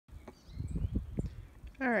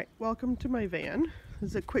Alright, welcome to my van.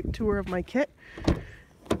 This is a quick tour of my kit.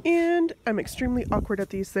 And I'm extremely awkward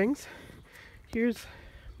at these things. Here's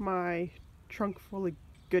my trunk full of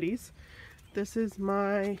goodies. This is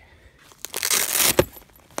my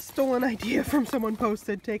stolen idea from someone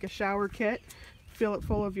posted. Take a shower kit, fill it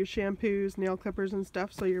full of your shampoos, nail clippers and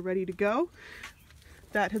stuff so you're ready to go.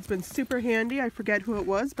 That has been super handy. I forget who it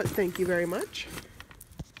was, but thank you very much.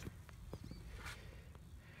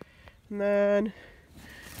 And then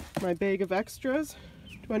my bag of extras,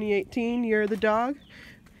 2018 Year of the Dog.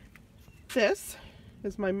 This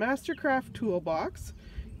is my Mastercraft Toolbox.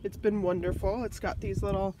 It's been wonderful. It's got these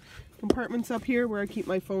little compartments up here where I keep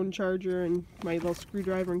my phone charger and my little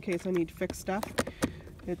screwdriver in case I need to fix stuff.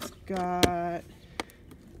 It's got,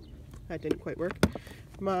 that didn't quite work,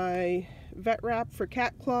 my vet wrap for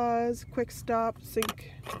cat claws, quick stop,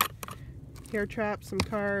 sink, hair trap, some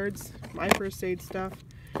cards, my first aid stuff.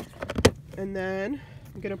 And then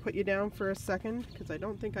I'm going to put you down for a second because I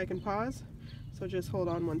don't think I can pause. So just hold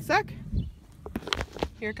on one sec.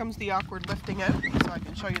 Here comes the awkward lifting out so I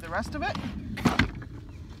can show you the rest of it.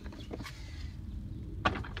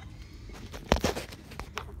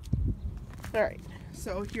 Alright,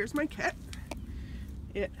 so here's my kit.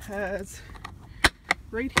 It has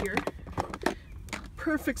right here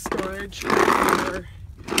perfect storage for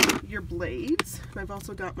your blades. I've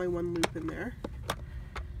also got my one loop in there.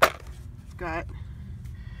 I've got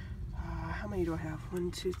how many do I have? 1,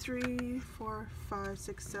 2, 3, 4, 5,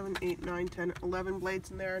 6, 7, 8, 9, 10, 11 blades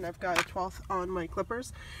in there, and I've got a 12th on my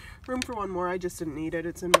clippers. Room for one more, I just didn't need it.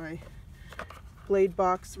 It's in my blade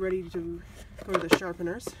box ready to go to the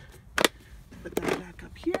sharpeners. Put that back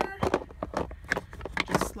up here.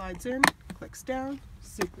 Just slides in, clicks down,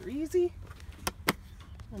 super easy.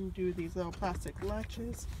 Undo these little plastic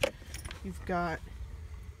latches. You've got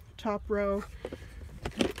top row.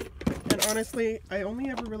 And honestly, I only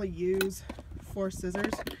ever really use 4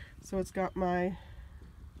 scissors. So it's got my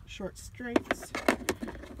short straights,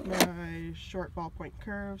 my short ballpoint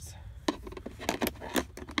curves,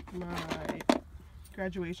 my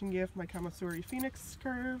graduation gift, my Kamasuri Phoenix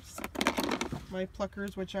curves, my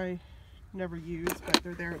pluckers, which I never use, but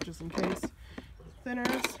they're there just in case,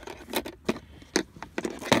 thinners,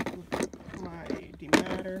 my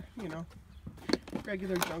dematter, you know,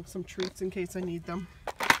 regular junk, some treats in case I need them.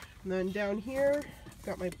 And then down here, I've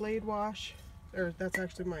got my blade wash, or that's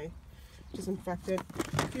actually my disinfectant,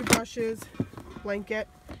 a few brushes, blanket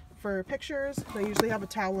for pictures. I usually have a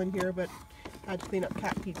towel in here, but I had to clean up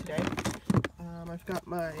cat pee today. I've got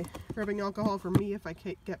my rubbing alcohol for me if I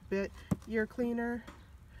get bit, ear cleaner,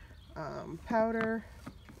 powder,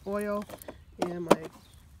 oil, and my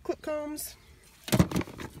clip combs.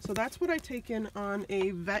 So that's what I take in on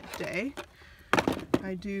a vet day.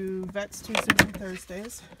 I do vets Tuesdays and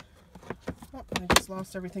Thursdays. Oh, I just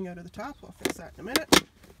lost everything out of the top. I'll fix that in a minute.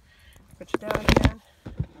 Put you down again.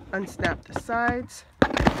 Unsnap the sides.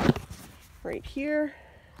 Right here.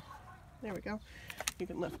 There we go. You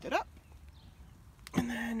can lift it up. And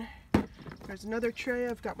then there's another tray.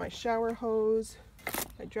 I've got my shower hose,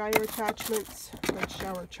 my dryer attachments, my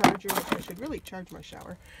shower charger, which I should really charge my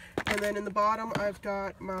shower. And then in the bottom I've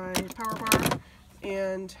got my power bar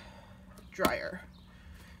and dryer.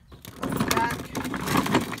 On the back,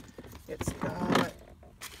 it's got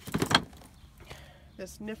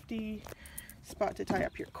this nifty spot to tie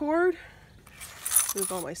up your cord.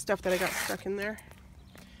 There's all my stuff that I got stuck in there.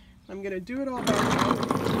 I'm going to do it all back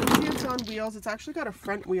out. See, it's on wheels. It's actually got a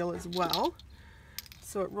front wheel as well,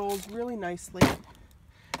 so it rolls really nicely.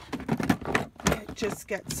 It just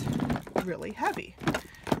gets really heavy.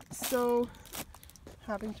 So,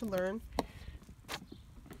 having to learn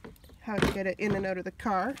how to get it in and out of the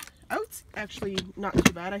car. Out's actually not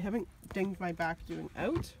too bad. I haven't dinged my back doing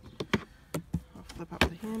out. I'll flip up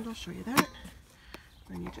the handle, show you that.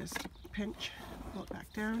 Then you just pinch, pull it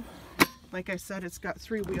back down. Like I said, it's got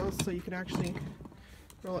 3 wheels, so you can actually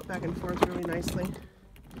roll it back and forth really nicely.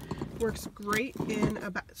 Works great in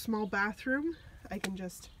a small bathroom. I can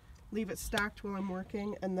just leave it stacked while I'm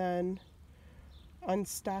working and then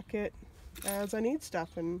unstack it as I need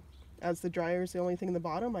stuff. And as the dryer is the only thing in the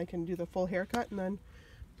bottom, I can do the full haircut and then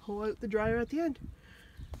pull out the dryer at the end.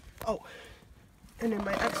 Oh, and in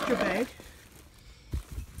my extra bag,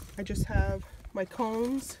 I just have my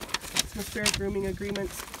combs, some spare grooming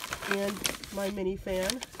agreements, and my mini fan.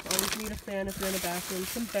 Always need a fan if you're in a bathroom,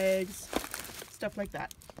 some bags, stuff like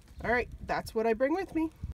that. Alright, that's what I bring with me.